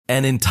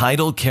An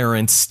entitled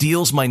Karen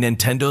steals my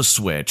Nintendo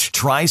Switch,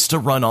 tries to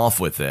run off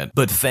with it,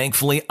 but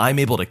thankfully I'm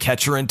able to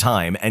catch her in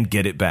time and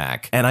get it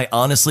back. And I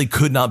honestly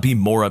could not be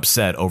more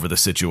upset over the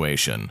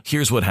situation.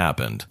 Here's what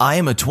happened. I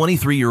am a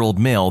 23-year-old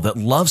male that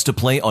loves to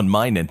play on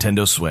my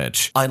Nintendo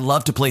Switch. I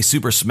love to play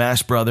Super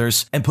Smash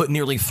Bros. And put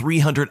nearly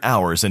 300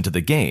 hours into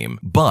the game,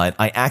 but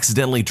I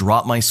accidentally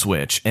dropped my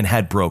Switch and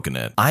had broken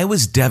it. I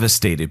was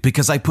devastated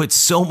because I put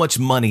so much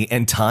money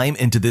and time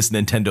into this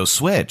Nintendo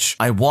Switch.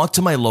 I walked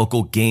to my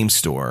local game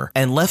store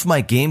and left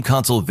my game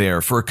console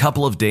there for a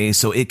couple of days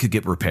so it could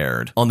get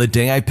repaired. On the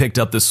day I picked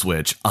up the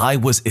Switch, I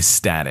was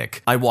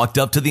ecstatic. I walked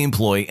up to the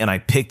employee and I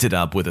picked it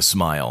up with a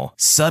smile.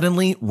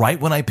 Suddenly,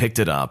 right when I picked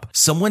it up,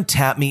 someone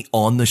tapped me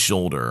on the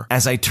shoulder.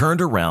 As I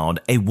turned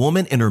around, a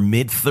woman in her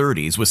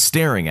mid-30s was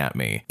staring at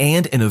me,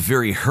 and in a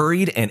very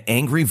hurried and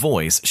angry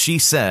voice, she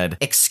said,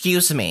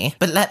 "Excuse me,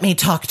 but let me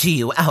talk to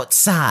you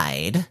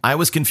outside." I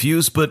was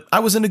confused, but I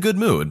was in a good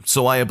mood,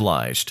 so I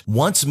obliged.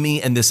 Once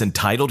me and this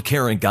entitled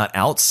Karen got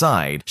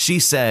outside, she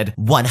said,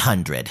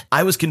 100.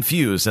 I was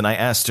confused and I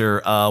asked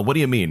her, what do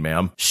you mean,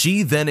 ma'am?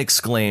 She then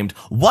exclaimed,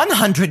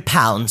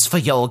 £100 for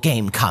your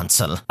game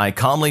console. I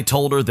calmly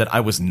told her that I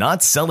was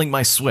not selling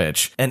my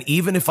Switch, and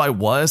even if I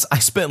was, I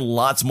spent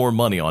lots more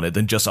money on it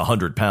than just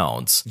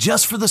 £100.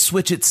 Just for the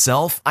Switch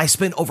itself, I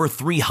spent over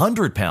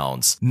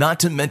 £300, not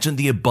to mention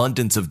the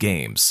abundance of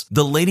games.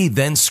 The lady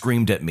then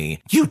screamed at me,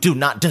 "You do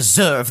not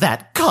deserve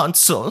that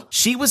console."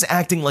 She was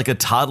acting like a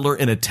toddler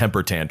in a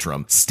temper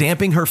tantrum,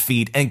 stamping her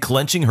feet and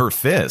clenching her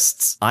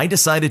fists. I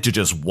decided to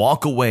just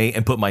walk away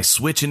and put my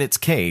Switch in its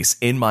case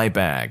in my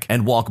bag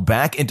and walk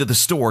back into the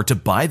store to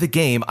buy the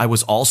game I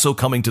was also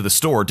coming to the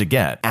store to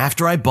get.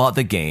 After I bought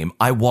the game,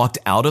 I walked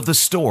out of the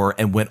store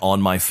and went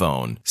on my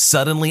phone.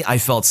 Suddenly, I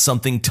felt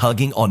something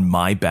tugging on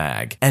my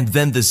bag, and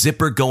then the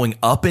zipper going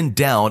up and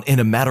down in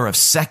a matter of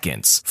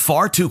seconds,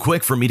 far too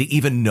quick for me to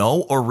even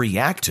know or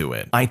react to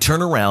it. I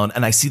turn around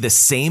and I see the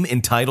same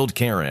entitled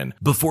Karen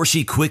before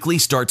she quickly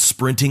starts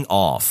sprinting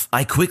off.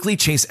 I quickly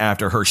chase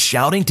after her,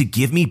 shouting to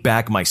give me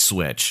back my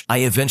Switch. I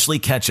eventually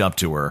catch up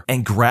to her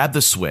and grab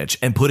the Switch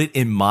and put it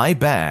in my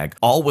bag,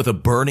 all with a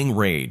burning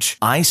rage.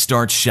 I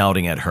start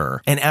shouting at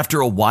her, and after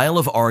a while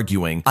of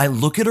arguing, I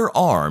look at her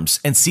arms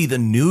and see the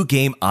new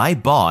game I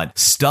bought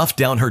stuffed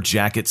down her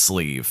jacket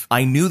sleeve.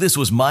 I knew this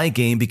was my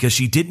game because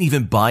she didn't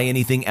even buy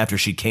anything after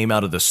she came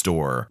out of the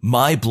store.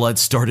 My blood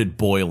started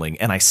boiling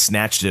and I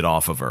snatched it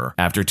off of her.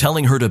 After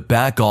telling her to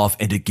back off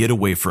and to get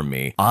away from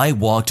me, I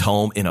walked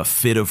home in a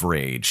fit of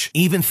rage.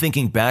 Even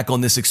thinking back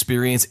on this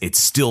experience, it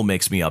still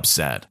makes me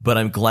upset, but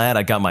I'm glad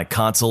I got my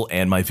console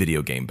and my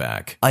video game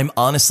back. I'm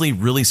honestly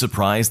really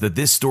surprised that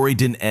this story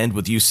didn't end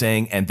with you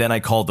saying, "and then I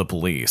called the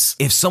police."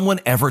 If someone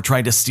ever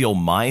tried to steal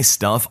my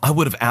stuff, I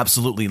would have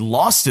absolutely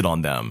lost it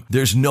on them.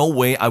 There's no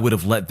way I would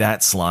have let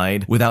that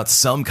slide without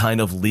some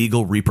kind of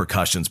legal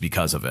repercussions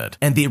because of it.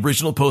 And the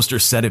original poster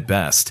said it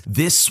best.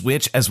 This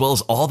Switch, as well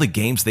as all the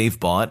games they've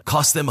bought,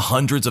 cost them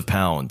hundreds of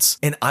pounds.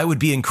 And I would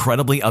be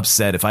incredibly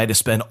upset if I had to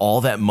spend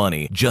all that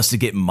money just to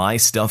get my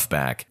stuff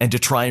back and to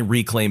try and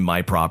reclaim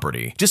my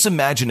property. Just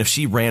imagine if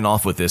she ran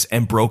off with this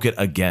and broke it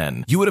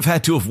again. You would have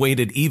had to have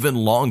waited even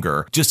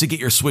longer just to get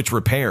your Switch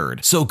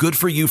repaired. So good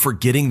for you for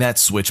getting that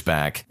Switch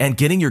back and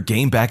getting your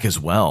game back as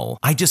well.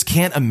 I just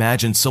can't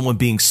imagine someone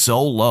being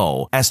so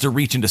low as to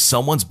reach into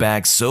someone's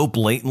bag so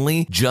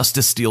blatantly just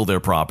to steal their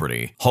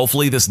property.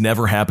 Hopefully this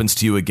never happens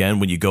to you again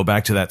when you go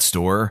back to that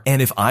store.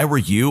 And if I were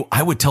you,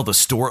 I would tell the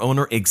store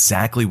owner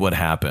exactly what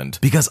happened.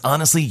 Because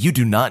honestly, you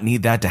do not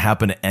need that to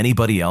happen to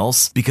anybody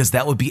else, because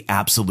that would be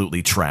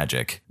absolutely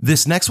tragic.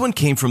 This next one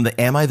came from the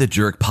Am I the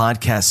Jerk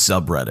podcast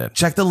subreddit.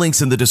 Check the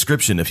links in the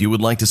description if you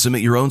would like to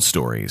submit your own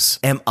stories.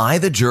 Am I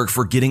the jerk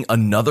for getting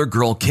another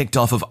girl kicked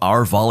off of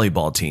our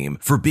volleyball team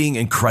for being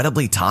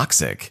incredibly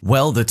toxic?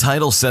 Well, the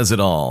title says it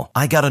all.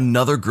 I got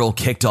another girl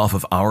kicked off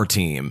of our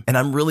team, and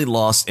I'm really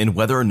lost in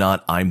whether or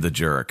not I'm the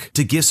jerk.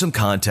 To give some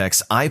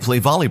context, I play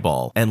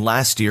volleyball, and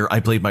last year I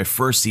played my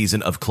first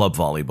season of club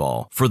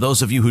volleyball. For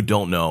those of you who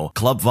don't know,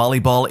 club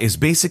volleyball is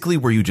basically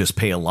where you just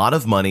pay a lot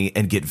of money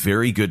and get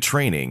very good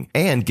training,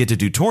 and get to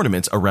do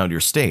tournaments around your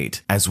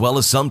state, as well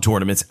as some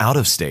tournaments out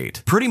of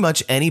state. Pretty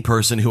much any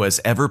person who has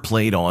ever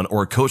played on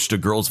or coached a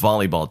girls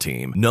volleyball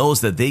team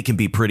knows that they can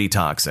be pretty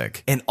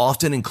toxic, and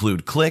often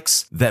include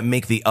cliques that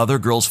make the other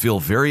girls feel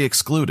very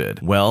excluded.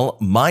 Well,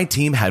 my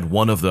team had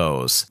one of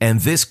those,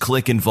 and this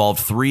clique involved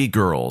 3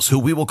 girls who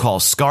we will call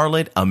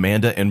Scarlett,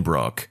 Amanda, and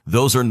Brooke.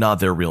 Those are not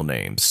their real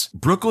names.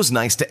 Brooke was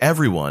nice to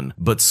everyone,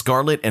 but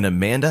Scarlett and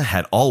Amanda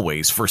had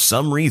always, for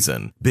some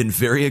reason, been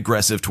very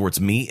aggressive towards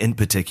me in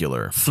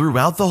particular.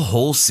 Throughout the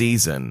whole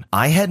season,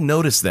 I had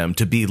noticed them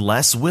to be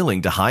less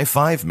willing to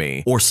high-five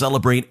me or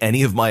celebrate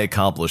any of my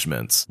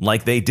accomplishments,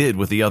 like they did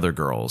with the other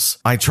girls.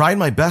 I tried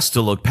my best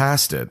to look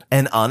past it,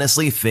 and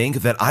honestly think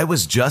that I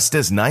was just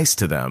as nice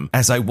to them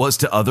as I was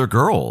to other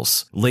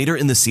girls. Later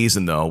in the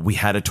season though, we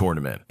had a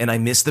tournament, and I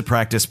missed the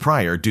practice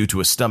prior due to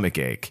a stomach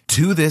ache.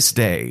 To this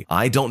day,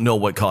 I don't know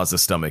what caused the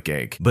stomach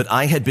ache, but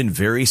I had been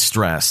very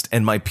stressed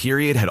and my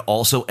period had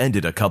also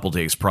ended a couple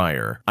days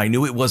prior. I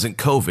knew it wasn't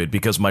COVID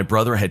because my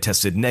brother had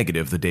tested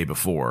negative the day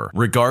before.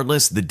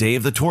 Regardless, the day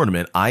of the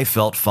tournament, I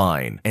felt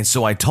fine, and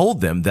so I told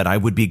them that I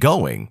would be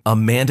going.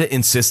 Amanda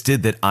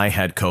insisted that I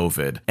had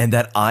COVID and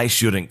that I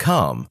shouldn't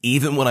come,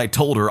 even when I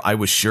told her I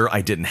was sure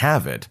I didn't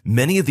have it.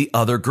 Many of the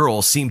other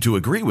girls seemed to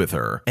agree with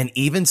her and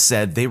even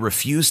said they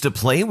refused to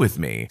play with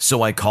me,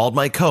 so I called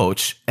my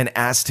coach and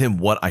asked him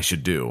what I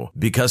should do.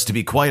 Because to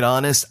be quite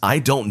honest, I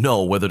don't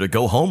know whether to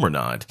go home or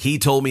not. He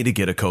told me to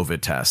get a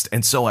COVID test,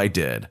 and so I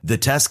did. The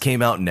test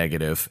came out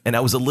negative, and I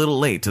was a little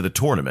late to the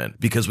tournament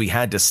because we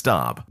had to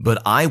stop,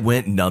 but I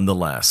went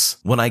nonetheless.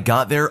 When I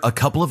got there, a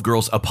couple of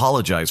girls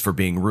apologized for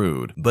being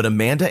rude, but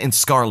Amanda and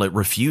Scarlett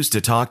refused to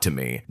talk to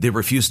me. They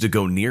refused to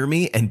go near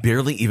me and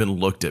barely even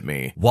looked at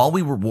me. While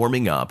we were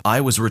warming up,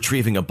 I was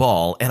retrieving a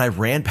ball and I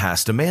ran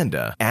past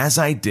Amanda. As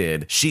I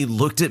did, she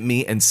looked at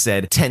me and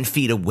said, 10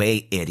 feet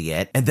away,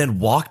 idiot, and then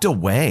walked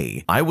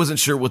away. I wasn't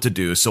sure what to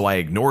do, so I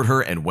ignored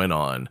her and went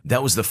on.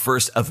 That was the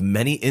first of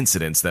many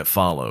incidents that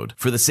followed.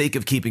 For the sake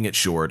of keeping it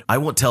short, I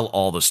won't tell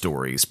all the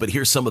stories, but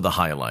here's some of the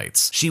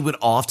highlights. She would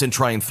often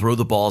try and throw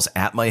the balls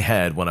at my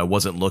head when I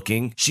wasn't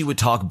looking. She would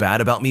talk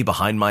bad about me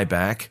behind my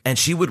back, and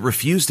she would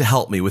refuse to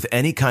help me with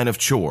any kind of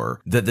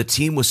chore that the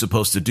team was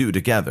supposed to do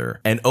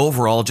together, and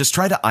overall just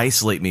try to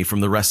isolate me from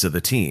the rest of the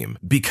team.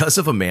 Because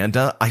of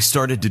Amanda, I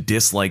started to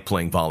dislike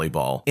playing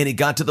volleyball, and it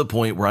got to the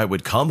point where I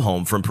would come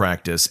home from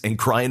practice and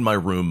cry in my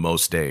room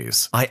most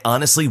days. I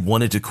honestly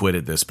wanted to quit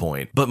at this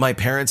point, but my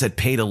parents had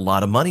paid a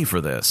lot of money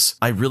for this.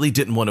 I really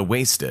didn't want to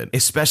waste it,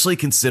 especially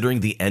considering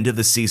the end of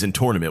the season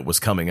tournament was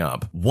coming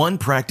up. One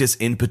practice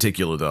in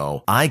particular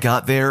though, I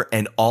got there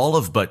and all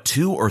of but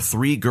 2 or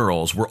 3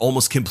 girls were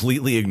almost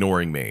completely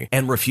ignoring me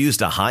and refused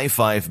to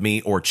high-five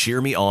me or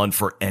cheer me on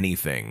for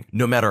anything,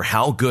 no matter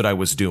how good I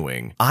was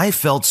doing. I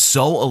felt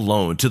so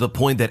alone to the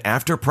point that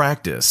after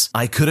practice,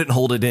 I couldn't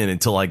hold it in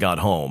until I got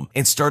home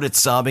and started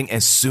sobbing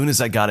as soon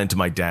as I got into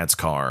my dad's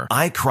car.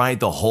 I cried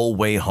the whole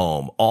way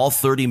home, all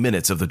 30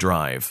 minutes of the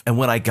drive, and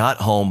when I got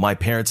home, my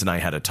parents and I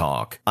had a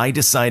talk. I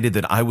decided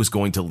that I was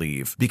going to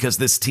leave because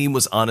this team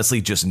was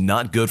honestly just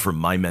not good for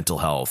my mental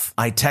health.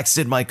 I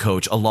texted my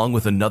coach along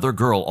with another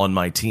girl on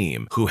my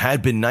team who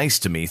had been nice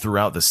to me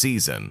throughout the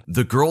season.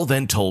 The girl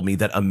then told me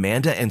that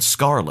Amanda and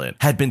Scarlett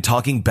had been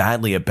talking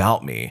badly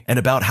about me and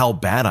about how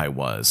bad I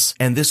was,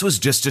 and this was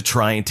just to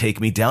try and take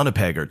me down a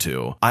peg or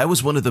two. I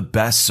was one of the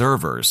best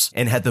servers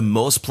and had the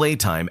most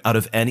playtime out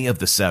of any of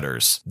the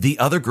setters. The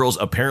other girls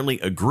apparently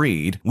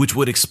agreed, which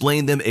would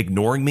explain them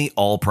ignoring me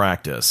all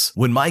practice.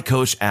 When my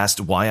coach asked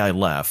why I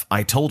left,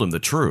 I told him the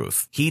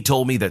truth. He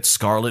told me that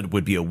Scarlett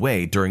would be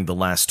away during the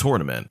last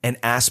tournament and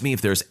asked me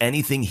if there's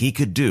anything he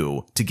could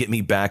do to get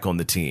me back on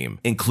the team,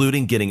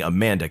 including getting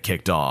Amanda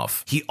kicked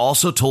off. He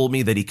also told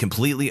me that he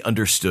completely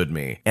understood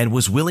me and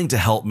was willing to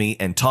help me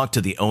and talk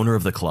to the owner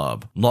of the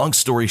club. Long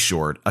story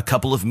short, a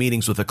couple of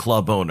meetings with the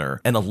club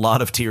owner and a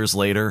lot of tears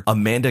later,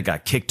 Amanda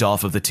got kicked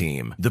off of the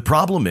team. The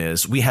problem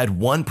is we had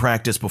one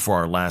practice before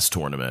our last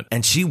tournament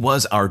and she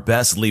was our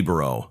best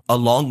libero.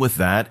 Along with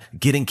that,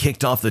 getting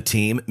kicked off the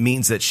team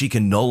means that she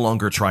can no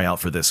longer try out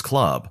for this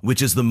club,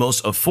 which is the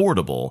most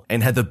affordable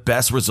and had the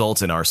best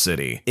results in our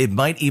city. It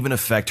might even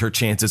affect her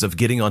chances of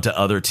getting onto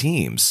other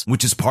teams,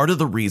 which is part of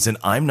the reason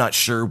I'm not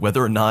sure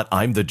whether or not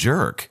I'm the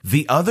jerk.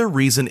 The other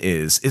reason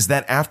is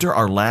that after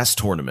our last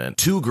tournament,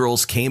 2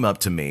 girls came up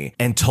to me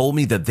and told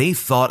me that they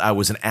thought I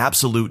was an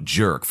absolute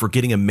jerk for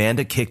getting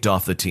Amanda kicked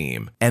off the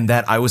team and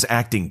that I was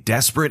acting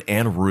desperate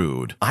and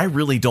rude. I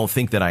really don't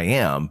think that I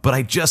am, but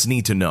I just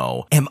need to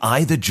know, am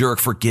I the jerk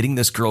for getting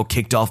this girl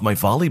kicked off my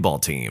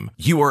volleyball team?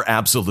 You are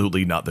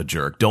absolutely not the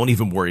jerk. Don't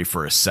even worry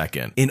for a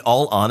second. In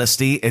all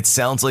honesty, it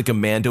sounds like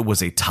Amanda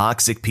was a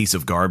toxic piece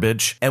of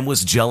garbage and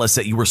was jealous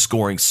that you were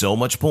scoring so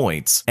much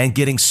points and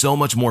getting so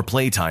much more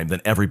playtime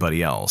than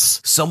everybody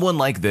else. Someone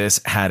like this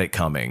had it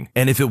coming,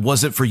 and if it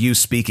wasn't for you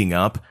speaking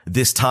up,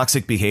 this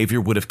toxic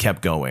behavior would have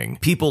kept going.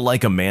 People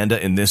like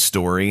Amanda in this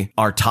story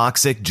are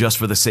toxic just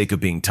for the sake of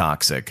being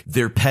toxic.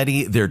 They're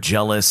petty, they're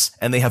jealous,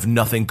 and they have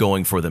nothing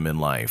going for them in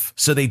life.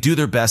 So they do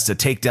their best to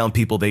take down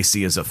people they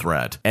see as a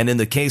threat. And in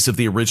the case of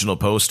the original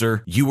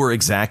poster, you were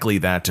exactly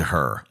that to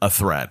her, a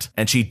threat,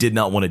 and she did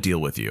not want to deal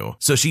with you.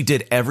 So she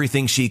did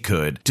everything she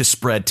could to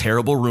spread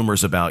terrible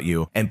rumors about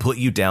you and put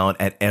you down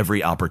at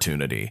every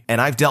opportunity.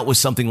 And I've dealt with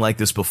something like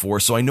this before,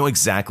 so I know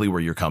exactly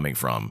where you're coming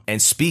from.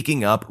 And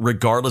speaking up,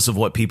 regardless of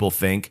what people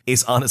think,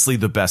 is honestly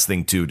the best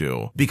thing to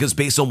do. Because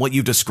based on what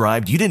you've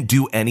described, you didn't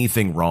do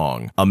anything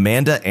wrong.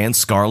 Amanda and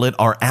Scarlett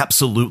are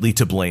absolutely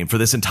to blame for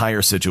this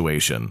entire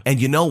situation.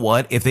 And you know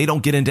what? If they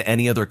don't get into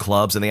any other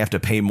clubs and they have to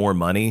pay more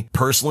money,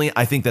 personally,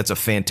 I think that's a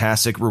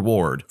fantastic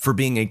reward for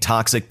being a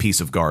toxic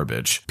piece of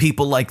garbage.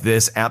 People like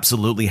this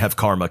absolutely have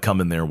karma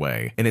coming their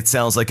way. And it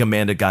sounds like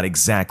Amanda got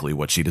exactly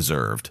what she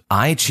deserved.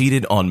 I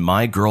cheated on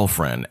my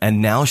girlfriend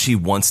and now she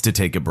wants to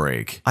take a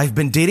break. I've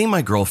been dating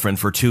my girlfriend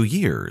for 2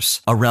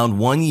 years. Around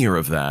 1 year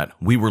of that,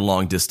 we were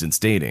long distance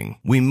dating.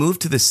 We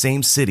moved to the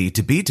same city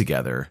to be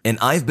together, and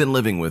I've been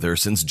living with with her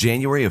since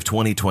January of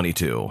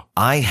 2022.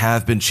 I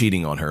have been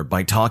cheating on her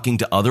by talking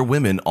to other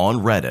women on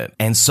Reddit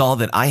and saw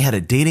that I had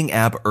a dating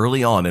app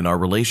early on in our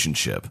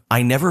relationship.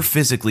 I never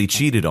physically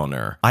cheated on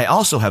her. I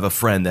also have a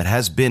friend that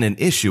has been an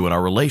issue in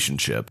our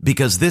relationship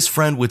because this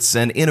friend would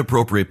send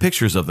inappropriate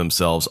pictures of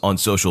themselves on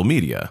social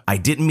media. I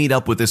didn't meet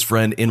up with this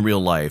friend in real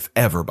life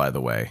ever, by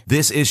the way.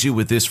 This issue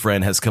with this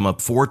friend has come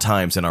up 4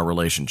 times in our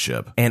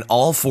relationship, and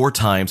all 4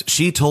 times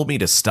she told me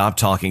to stop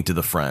talking to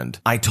the friend.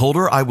 I told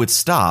her I would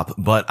stop,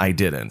 but I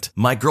didn't.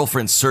 My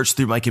girlfriend searched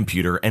through my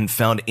computer and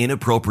found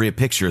inappropriate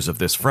pictures of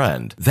this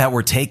friend that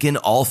were taken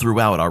all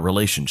throughout our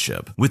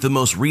relationship, with the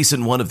most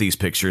recent one of these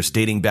pictures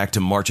dating back to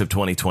March of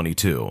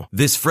 2022.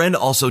 This friend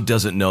also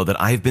doesn't know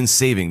that I've been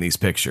saving these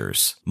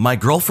pictures. My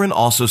girlfriend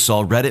also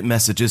saw Reddit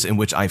messages in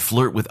which I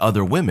flirt with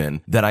other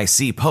women that I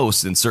see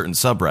posts in certain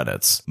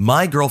subreddits.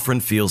 My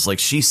girlfriend feels like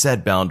she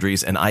set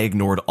boundaries and I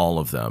ignored all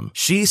of them.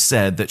 She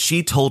said that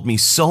she told me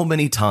so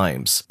many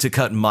times to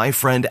cut my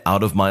friend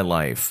out of my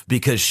life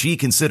because she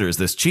considers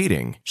this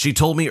cheating. She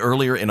told me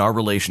earlier in our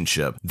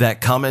relationship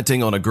that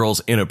commenting on a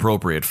girl's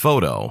inappropriate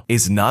photo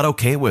is not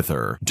okay with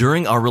her.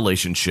 During our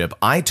relationship,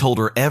 I told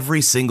her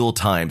every single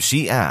time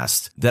she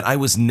asked that I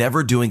was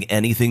never doing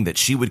anything that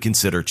she would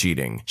consider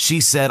cheating. She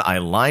said I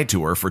lied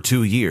to her for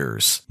 2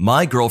 years.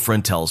 My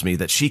girlfriend tells me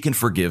that she can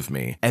forgive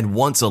me and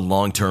wants a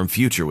long-term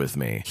future with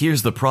me.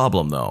 Here's the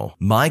problem though.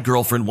 My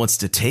girlfriend wants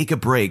to take a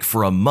break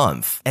for a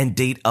month and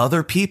date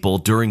other people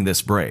during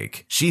this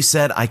break. She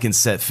said I can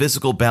set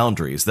physical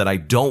boundaries that I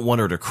don't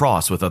want her to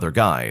cross with other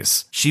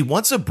guys. She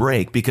wants a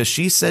break because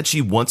she said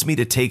she wants me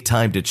to take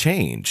time to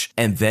change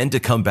and then to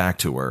come back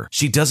to her.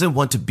 She doesn't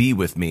want to be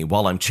with me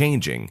while I'm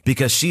changing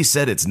because she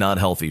said it's not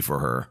healthy for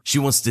her. She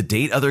wants to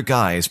date other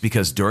guys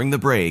because during the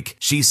break,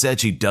 she said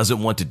she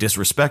doesn't want to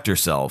disrespect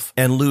herself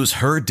and lose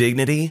her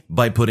dignity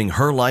by putting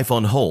her life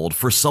on hold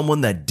for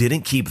someone that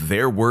didn't keep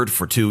their word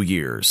for 2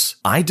 years.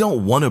 I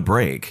don't want a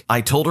break.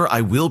 I told her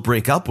I will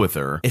break up with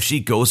her if she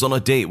goes on a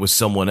date with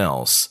someone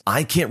else.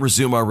 I can't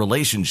resume our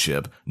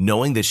relationship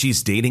knowing that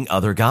she's dating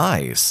other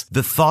guys.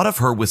 The thought of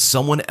her with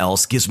someone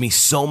else gives me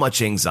so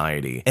much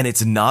anxiety, and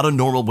it's not a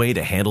normal way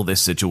to handle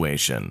this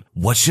situation.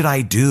 What should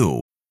I do?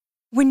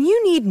 When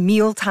you need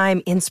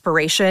mealtime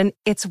inspiration,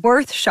 it's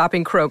worth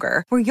shopping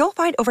Kroger, where you'll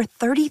find over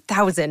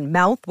 30,000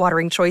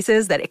 mouth-watering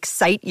choices that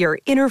excite your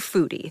inner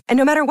foodie. And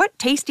no matter what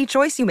tasty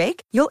choice you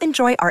make, you'll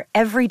enjoy our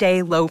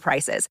everyday low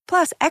prices,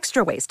 plus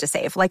extra ways to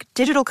save, like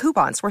digital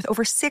coupons worth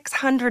over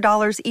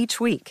 $600 each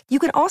week. You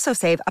can also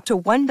save up to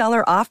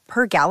 $1 off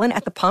per gallon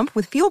at the pump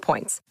with fuel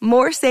points.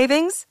 More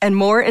savings and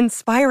more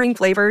inspiring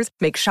flavors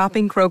make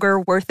shopping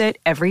Kroger worth it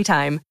every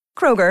time.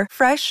 Kroger,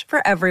 fresh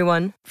for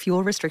everyone.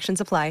 Fuel restrictions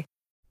apply.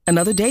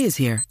 Another day is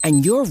here,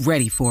 and you're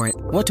ready for it.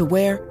 What to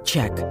wear?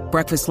 Check.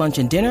 Breakfast, lunch,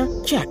 and dinner?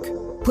 Check.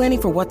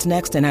 Planning for what's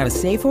next and how to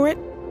save for it?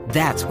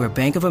 That's where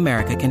Bank of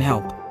America can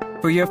help.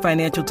 For your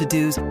financial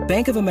to-dos,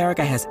 Bank of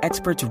America has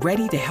experts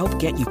ready to help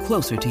get you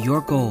closer to your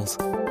goals.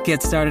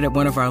 Get started at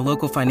one of our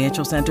local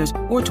financial centers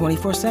or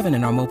 24/7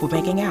 in our mobile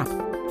banking app.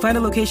 Find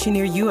a location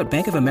near you at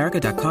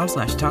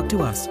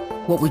bankofamerica.com/talktous.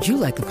 What would you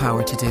like the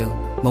power to do?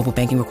 Mobile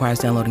banking requires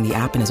downloading the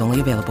app and is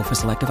only available for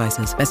select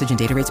devices. Message and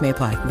data rates may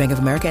apply. Bank of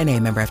America NA,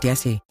 member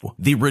FDIC.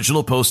 The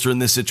original poster in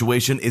this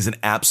situation is an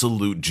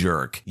absolute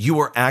jerk. You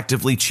are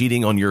actively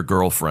cheating on your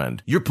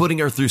girlfriend. You're putting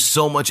her through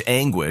so much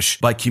anguish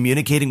by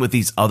communicating with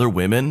these other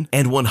women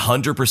and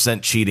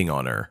 100% cheating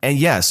on her. And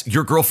yes,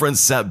 your girlfriend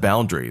set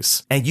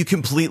boundaries and you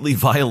completely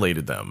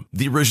violated them.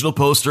 The original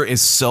poster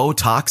is so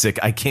toxic,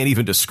 I can't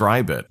even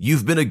describe it.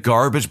 You've been a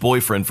garbage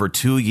boyfriend for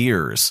 2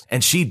 years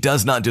and she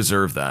does not deserve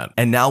that.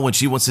 And now when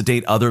she wants to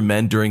date other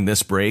men during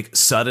this break,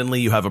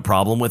 suddenly you have a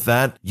problem with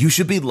that? You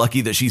should be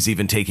lucky that she's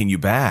even taking you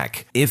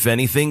back. If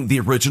anything, the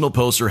original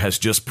poster has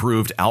just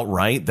proved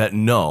outright that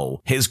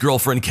no, his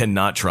girlfriend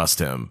cannot trust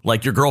him.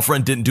 Like, your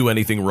girlfriend didn't do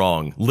anything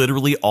wrong.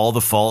 Literally all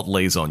the fault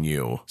lays on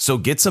you. So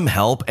get some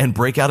help and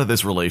break out of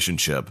this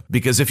relationship,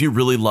 because if you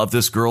really love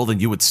this girl,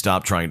 then you would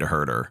stop trying to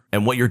hurt her.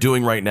 And what you're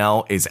doing right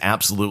now is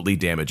absolutely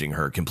damaging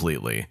her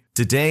completely.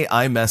 Today,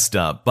 I messed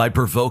up by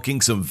provoking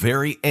some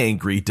very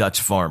angry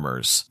Dutch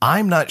farmers.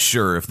 I'm not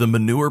sure if the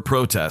manure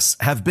protests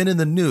have been in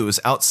the news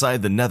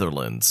outside the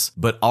Netherlands,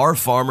 but our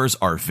farmers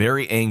are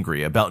very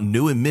angry about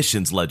new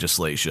emissions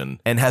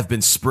legislation and have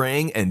been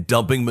spraying and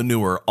dumping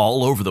manure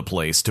all over the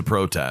place to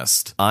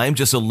protest. I'm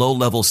just a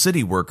low-level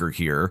city worker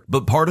here,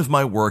 but part of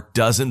my work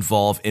does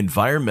involve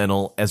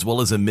environmental as well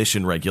as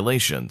emission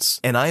regulations,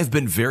 and I have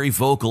been very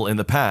vocal in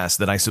the past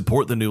that I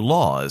support the new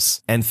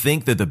laws and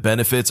think that the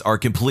benefits are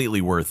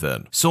completely worth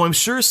it. So I'm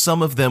sure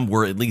some of them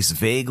were at least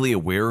vaguely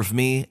aware of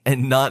me,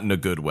 and not in a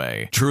good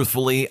way.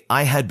 Truthfully,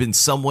 I had been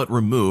somewhat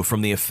removed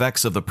from the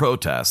effects of the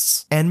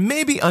protests, and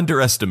maybe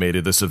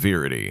underestimated the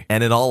severity.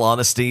 And in all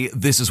honesty,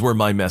 this is where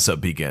my mess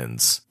up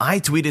begins. I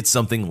tweeted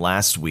something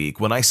last week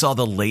when I saw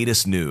the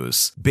latest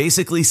news,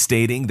 basically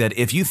stating that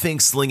if you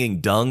think slinging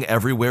dung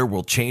everywhere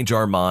will change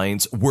our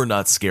minds, we're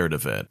not scared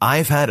of it.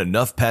 I've had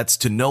enough pets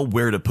to know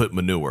where to put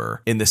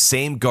manure, in the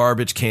same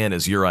garbage can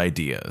as your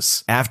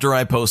ideas. After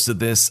I posted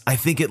this, I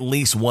think think at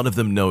least one of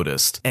them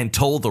noticed and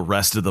told the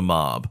rest of the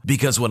mob.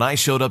 Because when I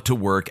showed up to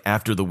work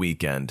after the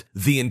weekend,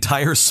 the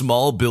entire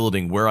small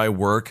building where I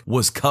work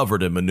was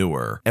covered in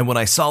manure. And when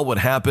I saw what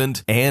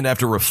happened, and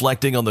after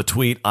reflecting on the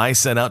tweet I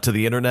sent out to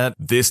the internet,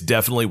 this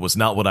definitely was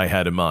not what I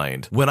had in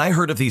mind. When I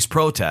heard of these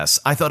protests,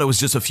 I thought it was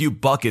just a few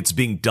buckets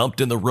being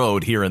dumped in the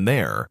road here and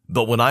there.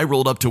 But when I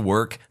rolled up to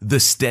work, the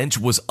stench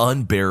was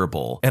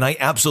unbearable, and I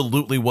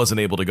absolutely wasn't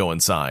able to go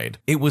inside.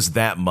 It was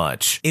that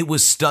much. It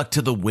was stuck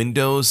to the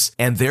windows,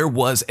 and there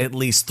was at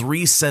least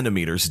 3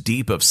 centimeters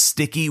deep of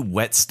sticky,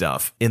 wet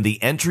stuff in the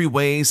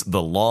entryways,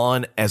 the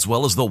lawn, as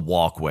well as the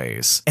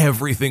walkways.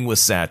 Everything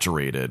was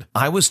saturated.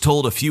 I was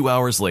told a few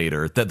hours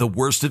later that the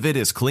worst of it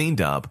is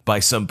cleaned up by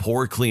some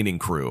poor cleaning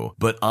crew,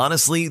 but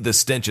honestly, the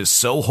stench is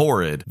so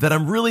horrid that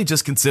I'm really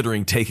just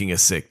considering taking a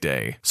sick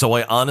day. So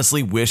I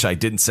honestly wish I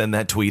didn't send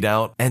that tweet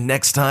out, and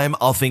next time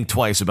I'll think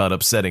twice about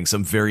upsetting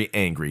some very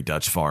angry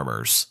Dutch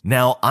farmers.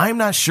 Now, I'm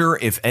not sure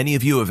if any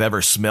of you have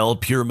ever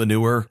smelled pure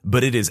manure,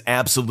 but it is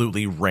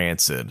absolutely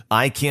rancid.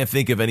 I can't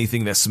think of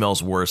anything that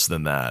smells worse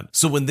than that.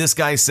 So when this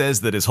guy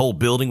says that his whole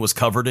building was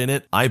covered in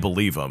it, I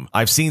believe him.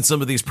 I've seen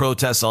some of these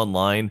protests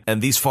online,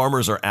 and these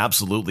farmers are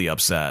absolutely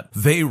upset.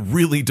 They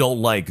really don't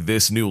like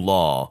this new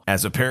law,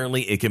 as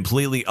apparently it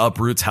completely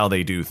uproots how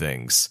they do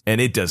things,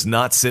 and it does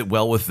not sit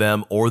well with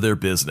them or their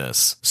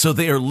business. So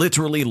they are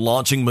literally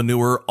launching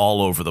manure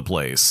all over the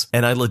place,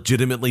 and I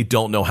legitimately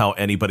don't know how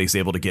anybody's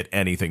able to get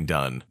anything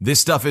done. This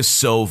stuff is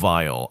so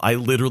vile, I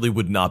literally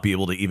would not be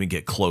able to even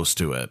get close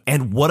to it.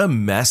 And what a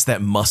mess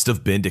that must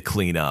have been to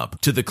clean up.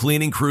 To the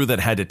cleaning crew that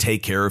had to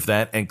take care of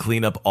that and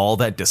clean up all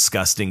that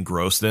disgusting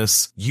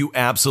grossness, you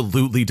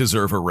absolutely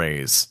deserve a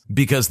raise,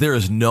 because there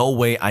is no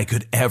way I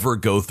could ever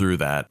go through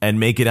that and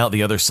make it out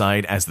the other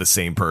side as the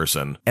same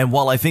person. And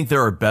while I think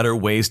there are better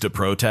ways to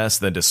protest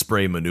than to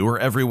spray manure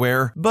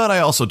everywhere, but I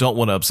also don't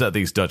want to upset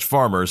these Dutch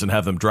farmers and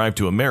have them drive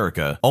to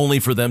America, only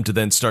for them to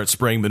then start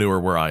spraying manure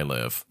where I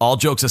live. All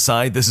jokes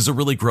aside, this is a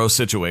really gross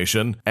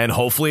situation, and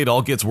hopefully it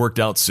all gets worked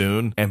out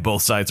soon, and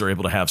both sides are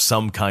able to have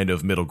some kind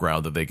of middle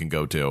ground that they can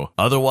go to.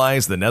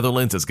 Otherwise, the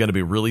Netherlands is going to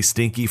be really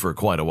stinky for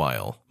quite a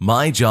while.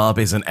 My job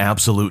is an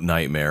absolute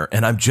nightmare,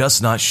 and I'm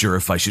just not sure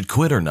if I should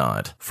quit or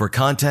not. For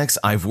context,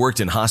 I've worked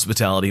in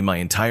hospitality my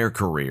entire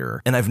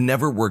career, and I've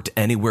never worked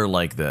anywhere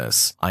like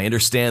this. I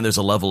understand there's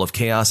a level of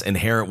chaos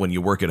inherent when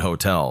you work at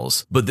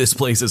hotels, but this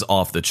place is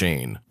off the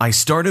chain. I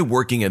started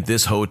working at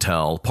this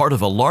hotel, part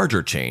of a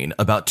larger chain,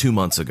 about 2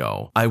 months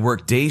ago. I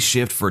worked day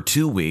shift for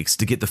 2 weeks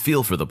to get the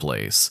feel for the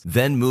place,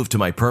 then moved to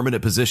my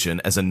permanent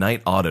position as a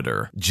night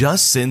auditor.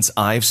 Just since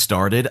I've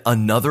started,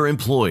 another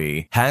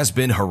employee has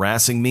been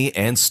harassing me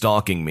and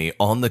stalking me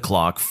on the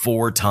clock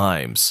 4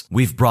 times.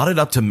 We've brought it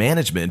up to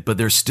management, but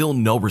there's still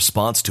no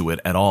response to it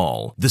at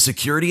all. The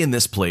security in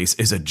this place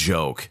is a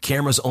joke.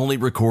 Cameras only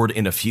record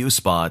in a few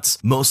spots,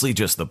 mostly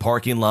just the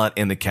parking lot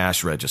and the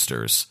cash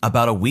registers.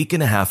 About a week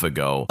and a half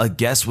ago, a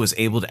guest was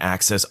able to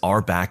access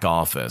our back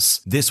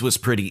office. This was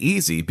pretty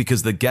easy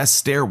because the guest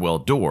stairwell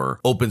door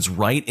opens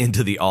right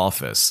into the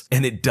office,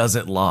 and it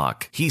doesn't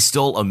lock. He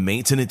stole a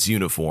maintenance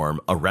uniform,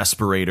 a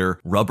respirator,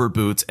 rubber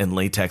boots, and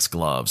latex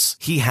gloves.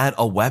 He had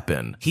a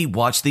weapon. He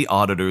watched the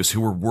auditors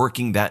who were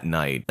working that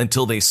night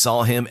until they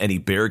saw him, and he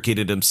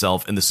barricaded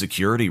himself in the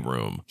security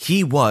room.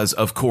 He was,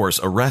 of course,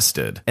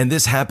 arrested, and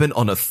this happened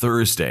on a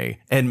Thursday,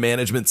 and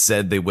management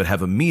said they would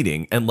have a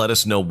meeting and let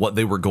us know what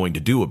they were going to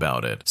do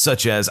about it,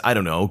 such as, I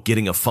don't know,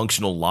 getting a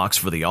functional locks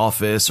for the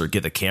office, or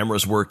get the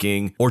cameras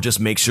working, or just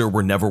make sure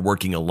we're never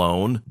working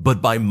alone.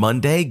 But by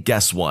Monday,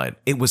 guess what?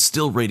 It was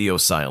still radio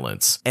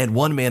silence, and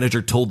one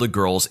manager told the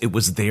girls it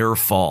was their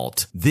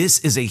fault. This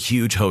is a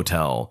huge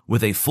hotel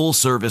with a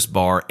full-service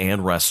bar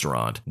and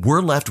restaurant.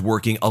 We're left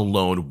working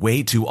alone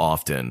way too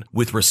often,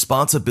 with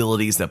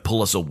responsibilities that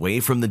pull us away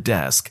from the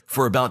desk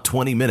for about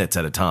 20 minutes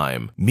at a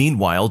time.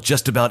 Meanwhile,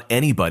 just about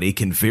anybody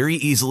can very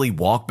easily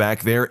walk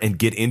back there and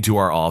get into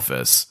our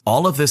office.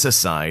 All of this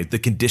aside, the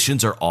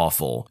conditions are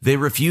awful. They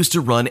refuse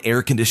to run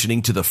air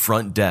conditioning to the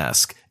front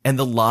desk, and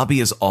the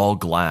lobby is all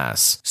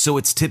glass, so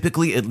it's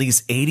typically at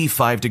least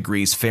 85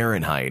 degrees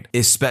Fahrenheit,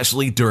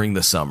 especially during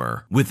the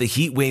summer. With the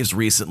heat waves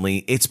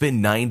recently, it's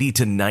been 90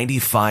 to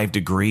 95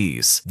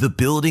 degrees. The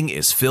building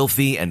is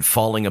filthy and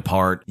falling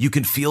apart. You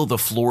can feel the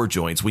floor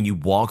joints when you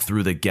walk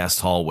through the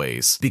guest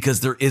hallways, because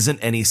there isn't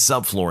any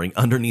subflooring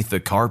underneath the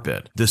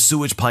carpet. The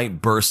sewage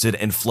pipe bursted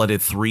and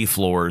flooded 3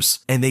 floors,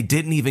 and they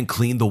didn't even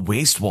clean the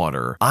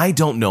wastewater. I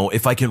don't know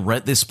if I can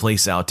rent this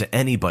place out to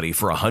anybody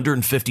for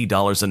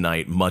 $150 a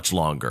night much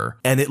longer.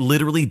 And it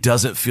literally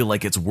doesn't feel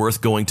like it's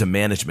worth going to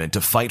management to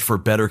fight for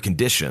better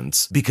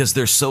conditions, because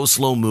they're so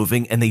slow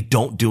moving and they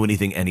don't do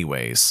anything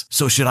anyways.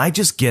 So should I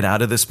just get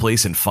out of this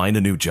place and find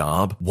a new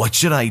job? What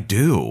should I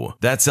do?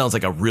 That sounds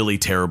like a really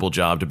terrible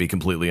job, to be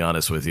completely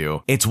honest with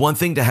you. It's one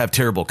thing to have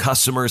terrible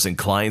customers and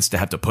clients to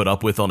have to put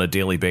up with on a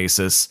daily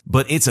basis,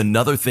 but it's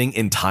another thing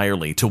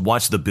entirely to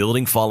watch the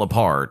building fall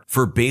apart,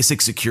 for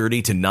basic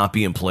security to not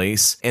be in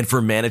place, and for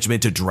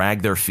management to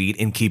drag their feet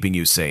in keeping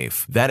you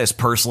safe. That is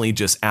personally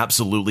just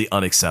absolutely absolutely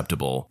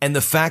unacceptable. And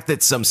the fact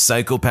that some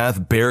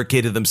psychopath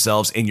barricaded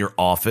themselves in your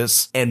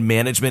office and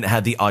management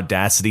had the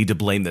audacity to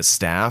blame the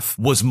staff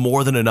was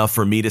more than enough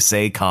for me to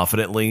say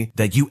confidently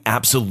that you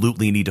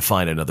absolutely need to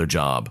find another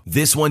job.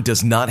 This one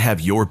does not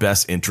have your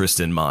best interest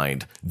in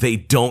mind. They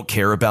don't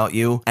care about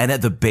you, and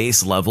at the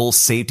base level,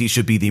 safety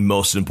should be the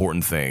most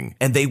important thing.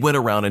 And they went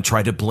around and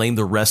tried to blame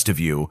the rest of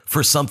you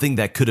for something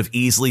that could have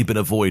easily been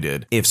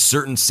avoided if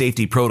certain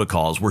safety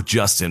protocols were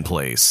just in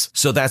place.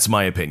 So that's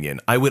my opinion.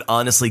 I would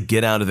honestly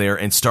get out of there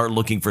and start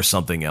looking for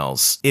something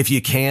else. If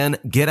you can,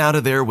 get out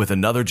of there with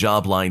another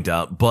job lined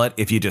up, but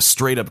if you just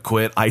straight up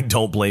quit, I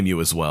don't blame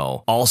you as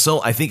well. Also,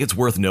 I think it's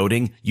worth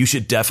noting, you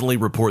should definitely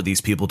report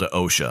these people to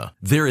OSHA.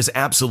 There is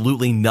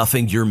absolutely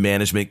nothing your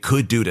management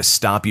could do to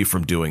stop you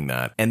from doing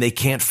that, and they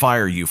can't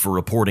fire you for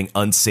reporting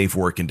unsafe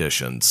work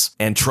conditions.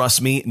 And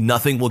trust me,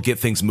 nothing will get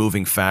things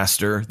moving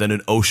faster than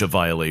an OSHA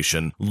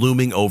violation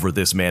looming over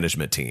this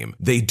management team.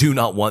 They do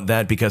not want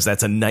that because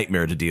that's a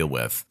nightmare to deal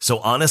with. So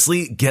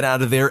honestly, get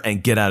out of there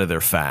and get out of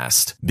there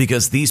fast,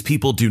 because these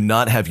people do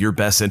not have your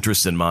best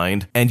interest in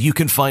mind, and you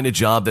can find a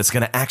job that's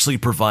going to actually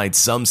provide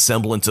some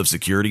semblance of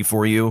security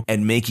for you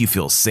and make you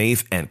feel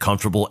safe and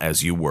comfortable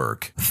as you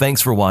work.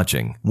 Thanks for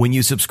watching. When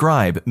you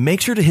subscribe,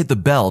 make sure to hit the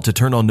bell to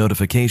turn on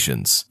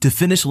notifications. To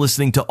finish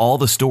listening to all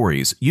the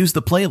stories, use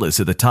the playlist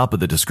at the top of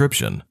the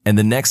description. And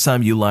the next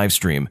time you live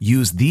stream,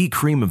 use the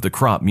Cream of the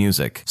Crop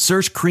music.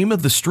 Search Cream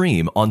of the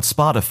Stream on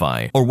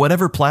Spotify or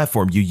whatever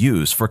platform you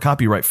use for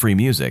copyright-free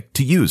music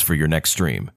to use for your next stream.